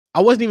I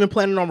wasn't even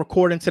planning on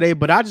recording today,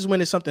 but I just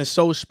went into something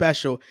so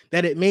special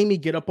that it made me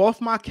get up off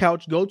my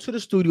couch, go to the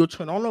studio,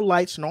 turn on the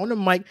lights, turn on the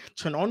mic,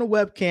 turn on the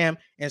webcam,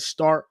 and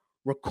start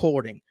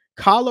recording.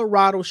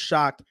 Colorado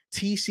shocked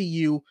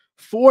TCU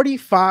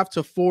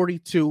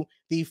 45-42,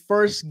 the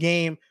first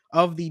game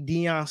of the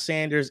Deion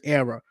Sanders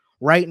era.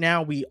 Right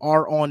now, we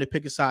are on the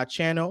Pick a Side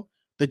channel.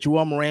 The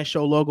Joel Moran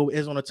Show logo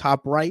is on the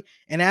top right,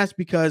 and that's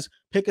because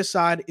Pick a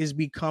Side is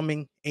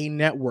becoming a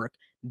network.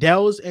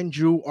 Dells and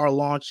Drew are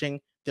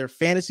launching their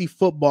fantasy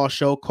football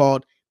show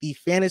called the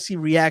Fantasy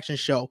Reaction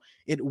Show.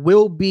 It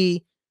will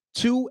be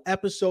 2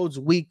 episodes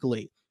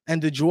weekly,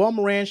 and the Joel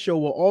Moran Show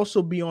will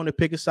also be on the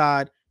Pick a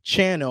Side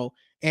channel,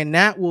 and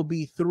that will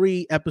be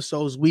 3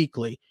 episodes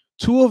weekly.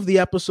 2 of the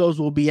episodes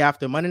will be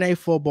after Monday Night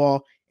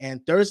Football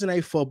and Thursday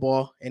Night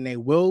Football, and they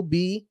will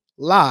be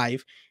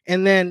live.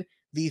 And then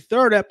the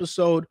 3rd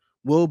episode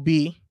will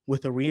be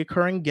with a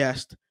reoccurring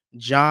guest,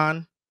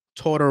 John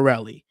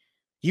Tortorelli.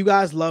 You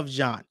guys love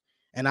John,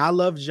 and I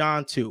love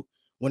John too.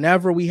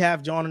 Whenever we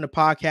have John on the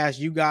podcast,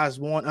 you guys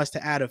want us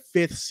to add a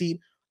 5th seat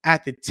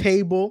at the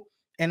table.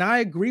 And I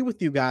agree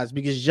with you guys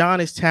because John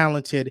is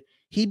talented.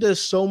 He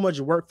does so much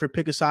work for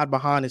Pick a Side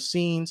behind the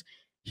scenes.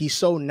 He's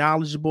so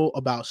knowledgeable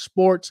about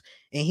sports,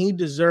 and he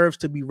deserves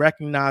to be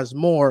recognized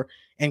more.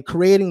 And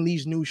creating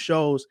these new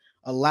shows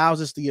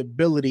allows us the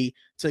ability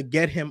to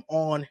get him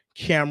on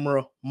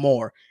camera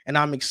more. And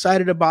I'm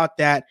excited about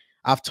that.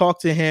 I've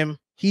talked to him.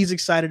 He's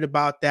excited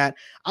about that.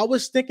 I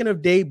was thinking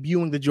of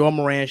debuting the Joel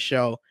Moran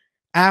Show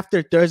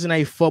after Thursday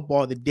Night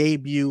Football, the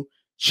debut,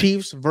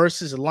 Chiefs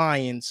versus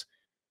Lions.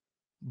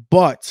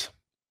 But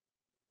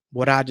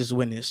what I just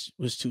witnessed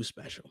was too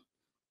special.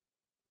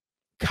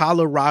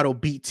 Colorado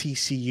beat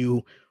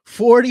TCU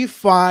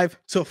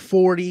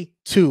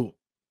 45-42.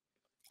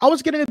 I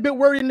was getting a bit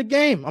worried in the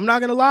game. I'm not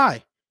going to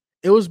lie.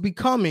 It was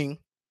becoming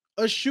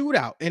a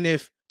shootout. And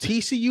if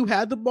TCU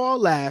had the ball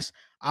last,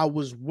 I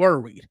was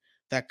worried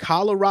that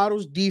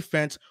Colorado's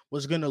defense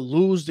was going to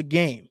lose the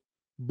game.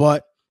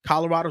 But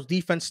Colorado's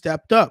defense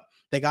stepped up.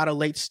 They got a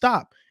late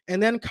stop.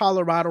 And then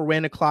Colorado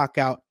ran the clock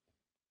out.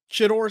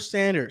 Shedeur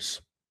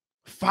Sanders,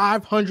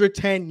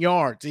 510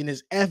 yards in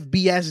his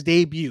FBS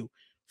debut.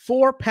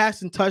 4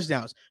 passing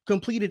touchdowns.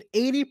 Completed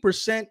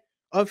 80%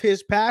 of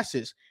his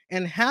passes.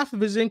 And half of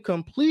his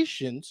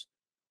incompletions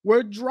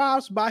were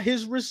drops by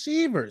his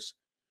receivers.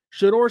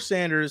 Shedeur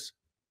Sanders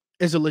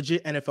is a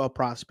legit NFL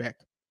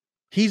prospect.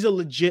 He's a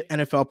legit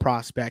NFL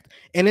prospect.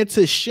 And it's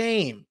a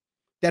shame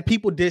that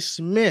people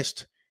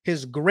dismissed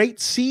his great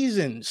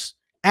seasons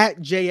at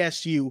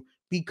JSU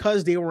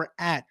because they were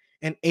at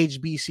an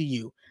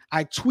HBCU.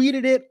 I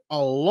tweeted it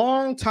a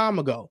long time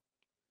ago.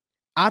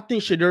 I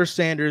think Shedeur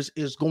Sanders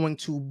is going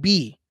to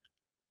be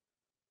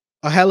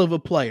a hell of a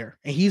player,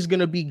 and he's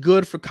going to be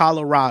good for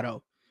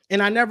Colorado.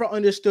 And I never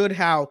understood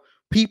how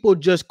people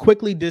just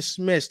quickly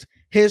dismissed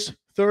his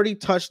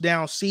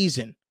 30-touchdown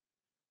season,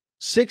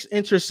 6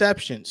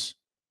 interceptions,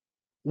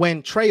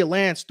 when Trey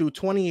Lance threw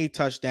 28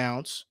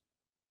 touchdowns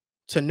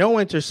to no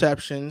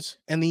interceptions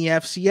in the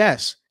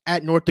FCS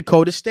at North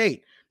Dakota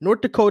State.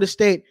 North Dakota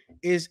State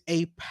is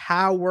a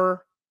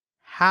powerhouse.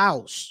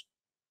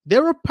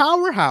 They're a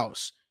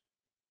powerhouse.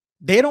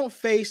 They don't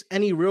face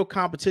any real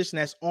competition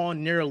that's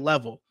on their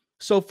level.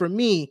 So for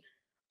me,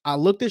 I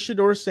looked at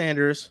Shedeur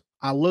Sanders.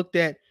 I looked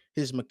at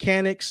his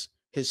mechanics,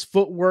 his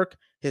footwork,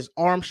 his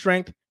arm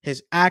strength,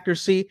 his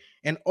accuracy,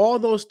 and all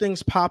those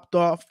things popped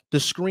off the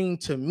screen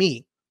to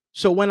me.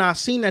 So when I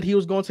seen that he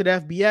was going to the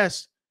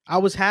FBS, I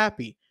was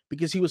happy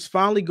because he was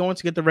finally going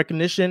to get the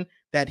recognition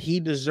that he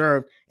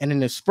deserved. And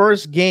in his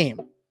first game,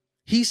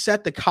 he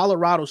set the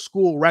Colorado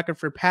school record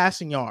for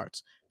passing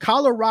yards.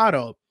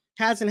 Colorado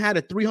hasn't had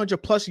a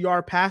 300-plus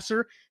yard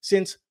passer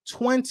since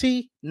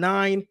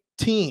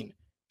 2019.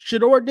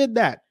 Shedeur did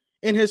that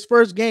in his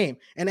first game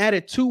and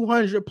added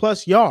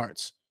 200-plus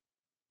yards.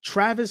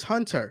 Travis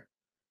Hunter,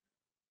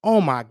 oh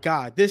my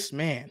God, this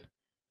man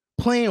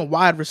playing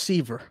wide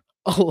receiver,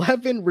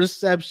 11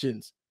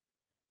 receptions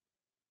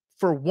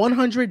for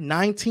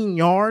 119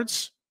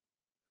 yards,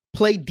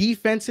 played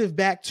defensive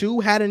back too,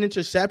 had an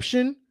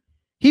interception.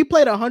 He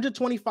played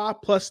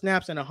 125-plus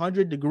snaps in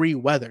 100-degree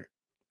weather.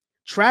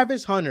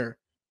 Travis Hunter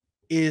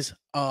is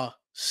a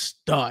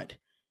stud.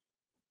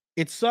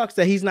 It sucks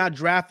that he's not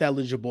draft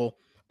eligible,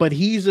 but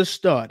he's a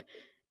stud.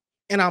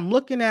 And I'm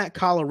looking at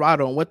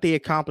Colorado and what they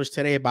accomplished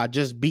today by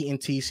just beating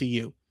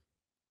TCU.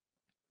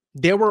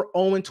 They were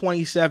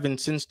 0-27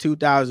 since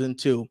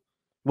 2002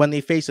 when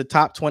they faced a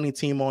top 20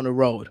 team on the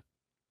road.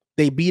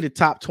 They beat a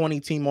top 20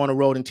 team on the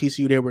road in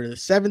TCU. They were the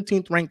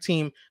 17th ranked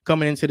team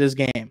coming into this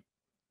game.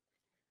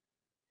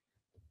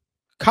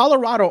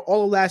 Colorado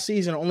all of last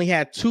season only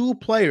had 2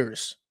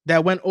 players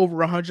that went over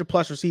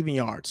 100-plus receiving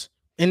yards.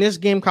 In this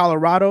game,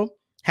 Colorado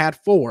had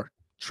 4.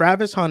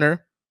 Travis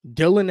Hunter,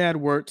 Dylan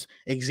Edwards,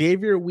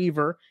 Xavier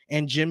Weaver,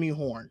 and Jimmy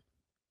Horn.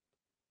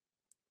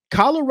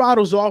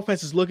 Colorado's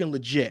offense is looking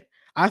legit.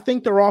 I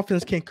think their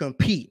offense can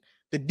compete.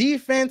 The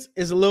defense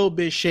is a little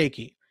bit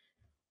shaky.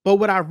 But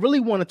what I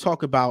really want to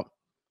talk about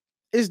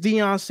is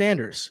Deion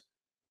Sanders.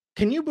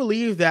 Can you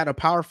believe that a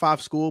Power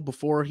 5 school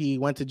before he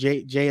went to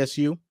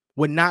JSU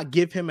would not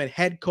give him a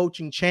head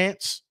coaching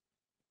chance?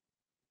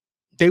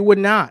 They would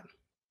not.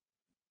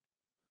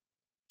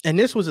 And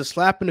this was a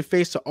slap in the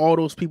face to all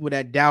those people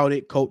that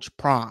doubted Coach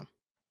Prime.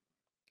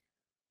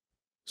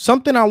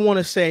 Something I want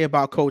to say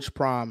about Coach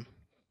Prime,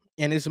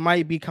 and this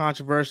might be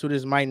controversial,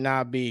 this might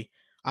not be.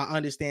 I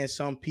understand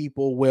some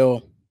people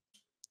will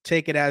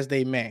take it as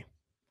they may.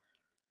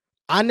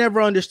 I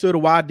never understood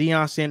why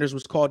Deion Sanders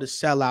was called a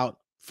sellout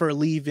for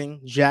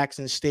leaving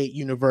Jackson State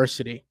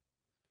University.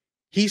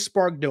 He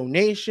sparked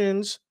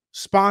donations,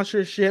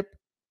 sponsorship,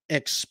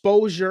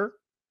 exposure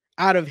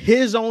out of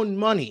his own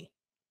money.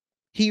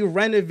 He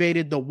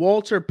renovated the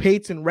Walter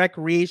Payton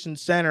Recreation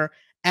Center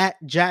at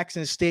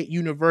Jackson State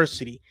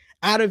University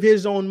out of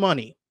his own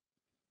money.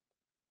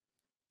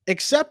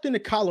 Accepting the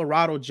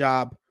Colorado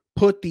job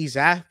put these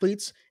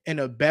athletes in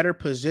a better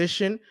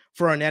position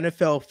for an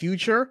NFL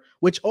future,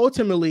 which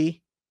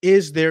ultimately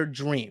is their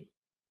dream.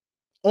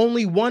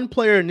 Only one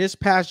player in this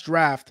past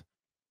draft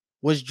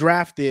was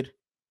drafted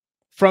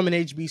from an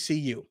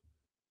HBCU.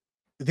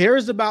 There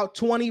is about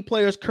 20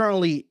 players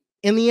currently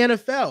in the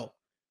NFL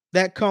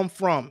that come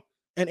from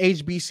an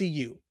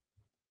HBCU.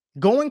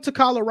 Going to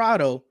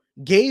Colorado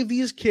gave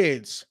these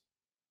kids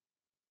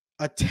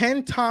a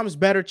 10 times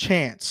better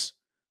chance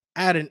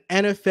at an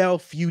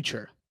NFL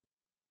future.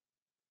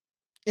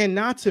 And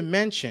not to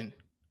mention,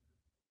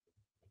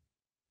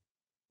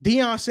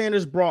 Deion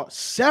Sanders brought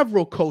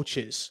several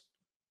coaches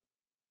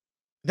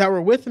that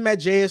were with him at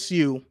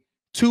JSU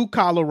to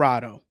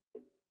Colorado.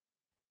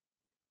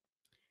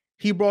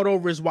 He brought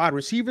over his wide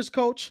receivers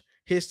coach,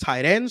 his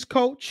tight ends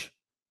coach,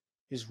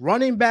 his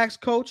running backs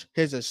coach,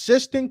 his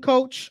assistant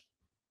coach,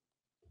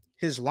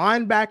 his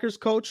linebackers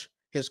coach,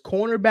 his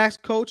cornerbacks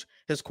coach,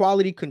 his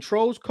quality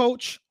controls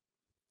coach,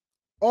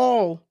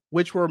 all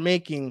which were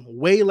making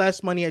way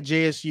less money at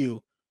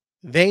JSU.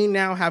 They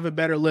now have a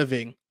better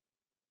living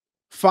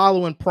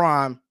following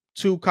Prime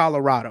to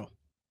Colorado.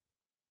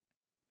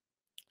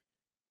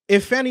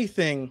 If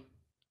anything,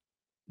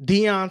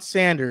 Deion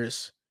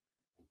Sanders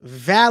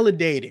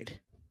validated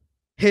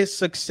his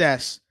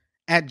success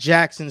at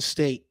Jackson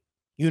State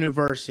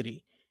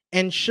University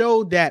and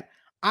showed that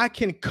I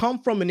can come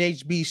from an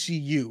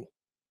HBCU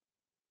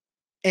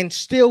and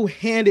still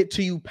hand it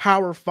to you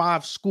Power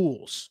 5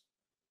 schools.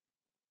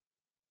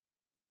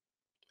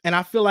 And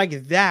I feel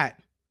like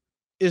that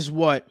is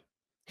what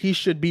he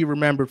should be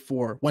remembered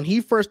for. When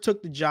he first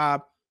took the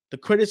job, the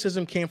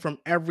criticism came from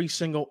every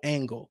single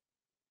angle.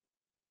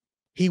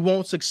 He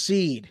won't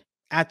succeed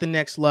at the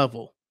next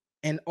level.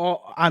 And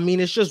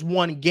it's just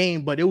one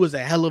game, but it was a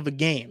hell of a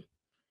game.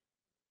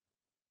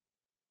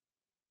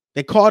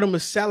 They called him a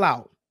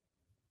sellout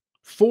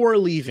for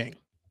leaving.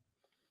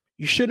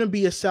 You shouldn't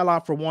be a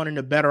sellout for wanting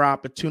a better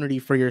opportunity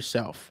for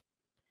yourself.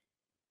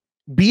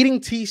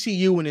 Beating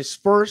TCU in his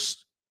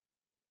first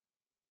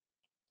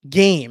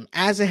game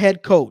as a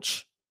head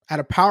coach at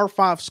a Power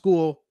 5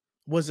 school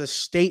was a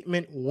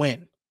statement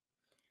win.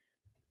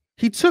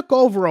 He took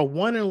over a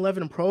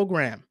 1-11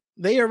 program.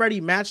 They already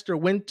matched their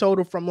win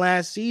total from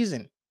last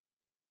season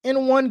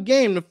in one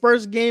game, the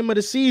first game of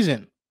the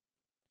season.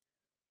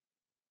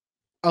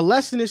 A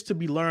lesson is to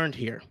be learned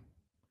here.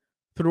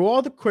 Through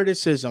all the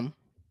criticism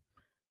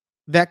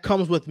that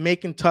comes with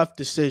making tough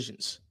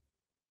decisions,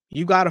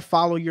 you got to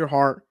follow your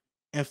heart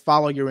and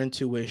follow your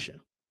intuition.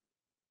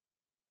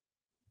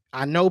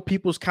 I know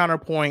people's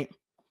counterpoint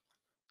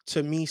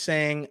to me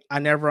saying I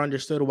never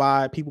understood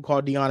why people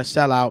call Deion a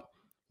sellout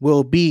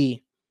will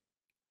be,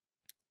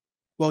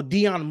 well,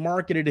 Deion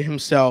marketed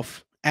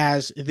himself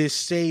as this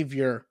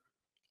savior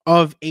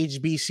of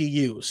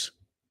HBCUs.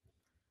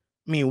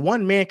 I mean,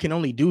 one man can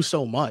only do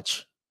so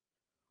much.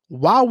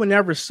 Why,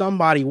 whenever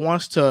somebody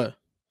wants to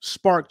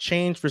spark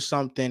change for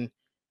something,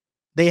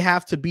 they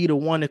have to be the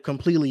one to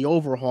completely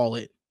overhaul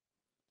it?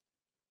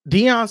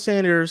 Deion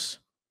Sanders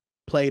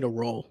played a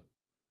role.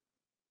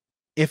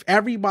 If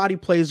everybody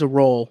plays a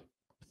role,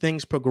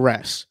 things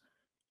progress.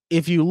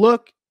 If you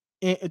look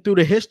through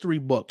the history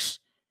books,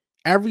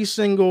 every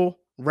single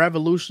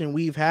revolution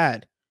we've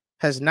had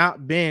has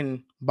not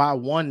been by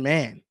one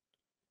man.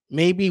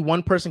 Maybe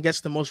one person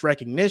gets the most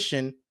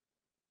recognition,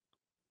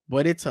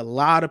 but it's a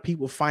lot of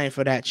people fighting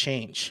for that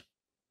change.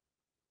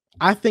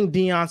 I think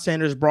Deion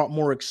Sanders brought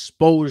more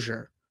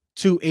exposure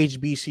to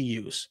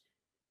HBCUs.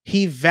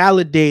 He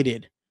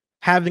validated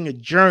having a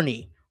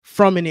journey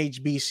from an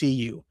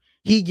HBCU.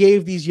 He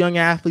gave these young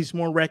athletes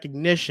more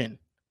recognition.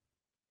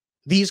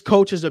 These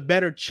coaches a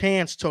better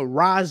chance to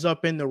rise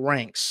up in the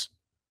ranks.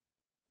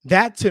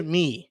 That, to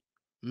me,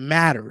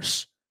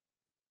 matters.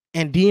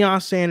 And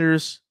Deion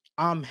Sanders,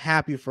 I'm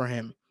happy for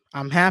him.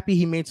 I'm happy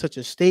he made such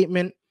a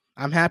statement.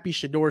 I'm happy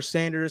Shedeur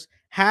Sanders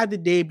had the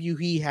debut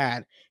he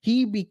had.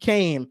 He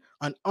became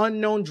an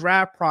unknown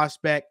draft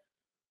prospect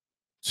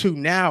to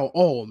now,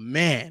 oh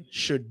man,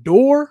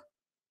 Shedeur,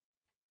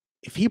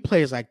 if he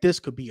plays like this,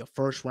 could be a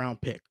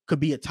first-round pick, could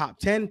be a top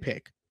 10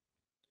 pick.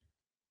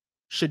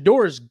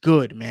 Shedeur is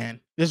good, man.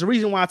 There's a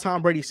reason why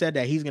Tom Brady said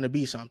that he's going to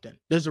be something.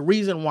 There's a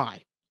reason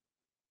why.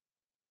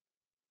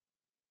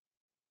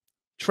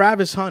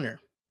 Travis Hunter,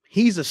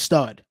 he's a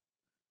stud.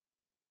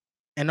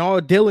 And all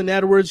Dylan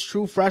Edwards,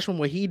 true freshman,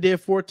 what he did,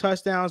 4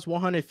 touchdowns,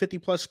 150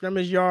 plus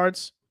scrimmage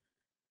yards.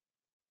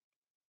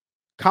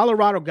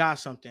 Colorado got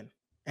something.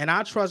 And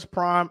I trust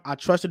Prime. I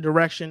trust the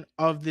direction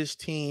of this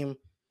team.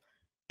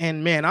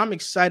 And man, I'm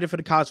excited for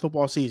the college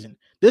football season.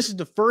 This is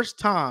the first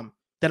time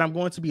that I'm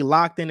going to be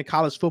locked into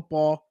college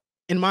football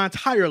in my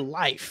entire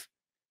life.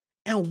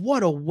 And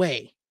what a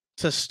way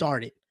to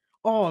start it.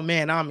 Oh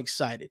man, I'm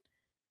excited.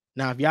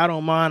 Now, if y'all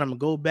don't mind, I'm going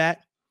to go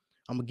back.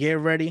 I'm going to get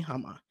ready.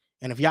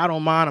 And if y'all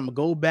don't mind, I'm going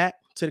to go back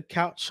to the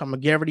couch. I'm going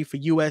to get ready for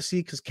USC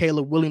because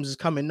Caleb Williams is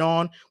coming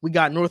on. We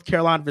got North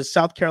Carolina versus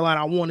South Carolina.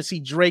 I want to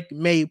see Drake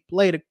May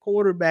play the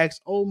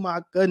quarterbacks. Oh,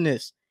 my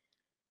goodness.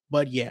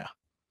 But, yeah,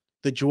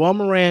 the Joel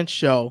Moran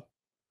Show,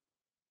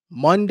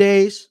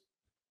 Mondays,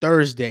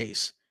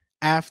 Thursdays,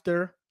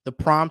 after the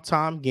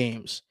primetime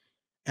games.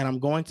 And I'm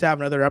going to have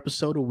another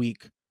episode a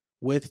week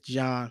with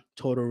John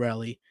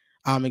Tortorelli.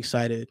 I'm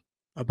excited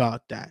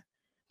about that.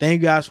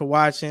 Thank you guys for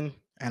watching,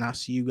 and I'll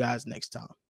see you guys next time.